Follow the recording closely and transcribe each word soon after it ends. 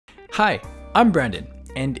Hi, I'm Brandon,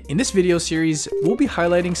 and in this video series, we'll be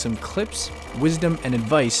highlighting some clips, wisdom, and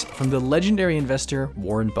advice from the legendary investor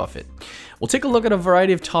Warren Buffett. We'll take a look at a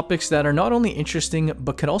variety of topics that are not only interesting,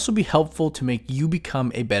 but can also be helpful to make you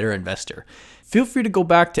become a better investor. Feel free to go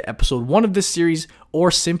back to episode 1 of this series or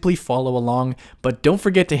simply follow along, but don't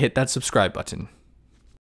forget to hit that subscribe button.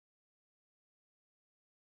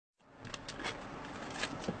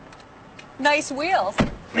 Nice wheels.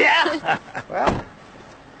 Yeah. Well,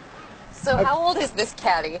 So how old is this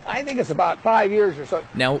caddy? I think it's about 5 years or so.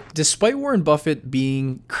 Now, despite Warren Buffett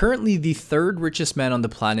being currently the third richest man on the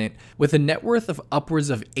planet with a net worth of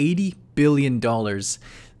upwards of $80 billion,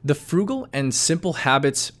 the frugal and simple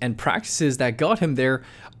habits and practices that got him there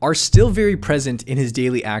are still very present in his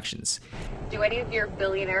daily actions. Do any of your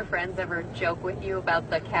billionaire friends ever joke with you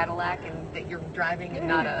about the Cadillac and that you're driving and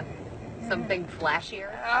not something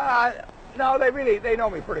flashier? No, they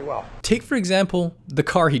know me pretty well. Take, for example, the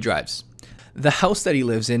car he drives, the house that he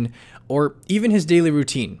lives in, or even his daily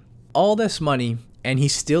routine. All this money, and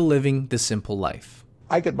he's still living the simple life.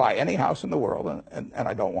 I could buy any house in the world, and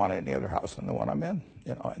I don't want any other house than the one I'm in.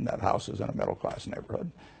 You know, and that house is in a middle-class neighborhood.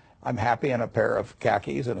 I'm happy in a pair of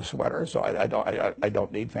khakis and a sweater, so I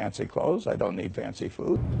don't need fancy clothes. I don't need fancy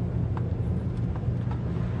food.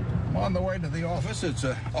 I'm on the way to the office. It's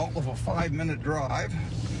all of a 5-minute drive.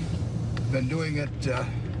 Been doing it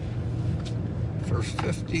for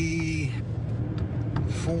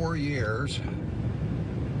 54 years.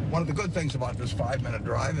 One of the good things about this 5-minute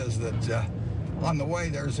drive is that on the way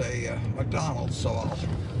there's a McDonald's, so I'll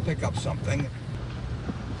pick up something.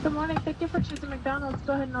 Good morning. Thank you for choosing McDonald's.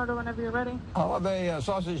 Go ahead and order whenever you're ready. I'll have a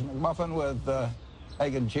sausage McMuffin with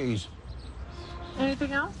egg and cheese.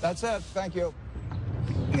 Anything else? That's it. Thank you.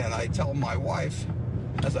 And I tell my wife,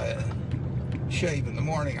 as I shave in the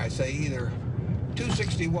morning, I say either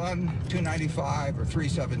 261, 295, or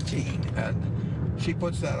 317. And she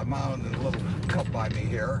puts that amount in a little cup by me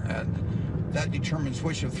here, and that determines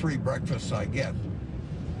which of 3 breakfasts I get.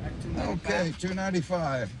 Okay,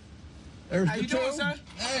 295. There's How the you 2. doing, sir?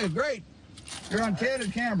 Hey, great. You're on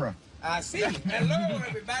candid camera. I see. Hello,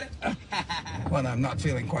 everybody. When I'm not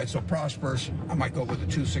feeling quite so prosperous, I might go with the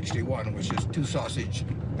 261, which is 2 sausage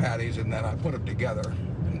patties, and then I put them together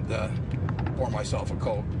and pour myself a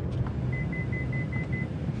Coke.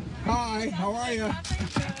 Hi, how are you?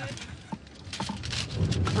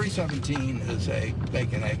 317 is a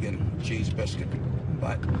bacon, egg, and cheese biscuit,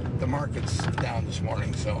 but the market's down this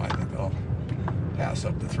morning, so I think I'll pass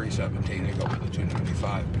up the 317 and go with the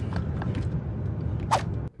 295.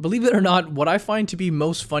 Believe it or not, what I find to be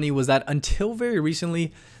most funny was that until very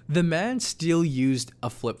recently, the man still used a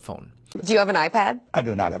flip phone. Do you have an iPad? I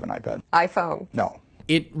do not have an iPad. iPhone? No.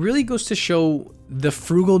 It really goes to show the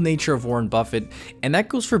frugal nature of Warren Buffett, and that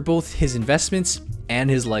goes for both his investments and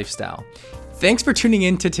his lifestyle. Thanks for tuning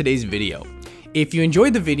in to today's video. If you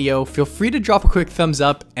enjoyed the video, feel free to drop a quick thumbs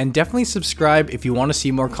up and definitely subscribe if you want to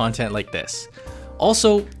see more content like this.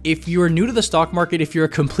 Also, if you are new to the stock market, if you're a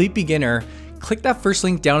complete beginner, click that first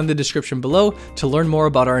link down in the description below to learn more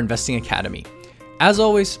about our Investing Academy. As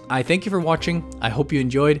always, I thank you for watching, I hope you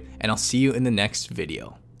enjoyed, and I'll see you in the next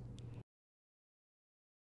video.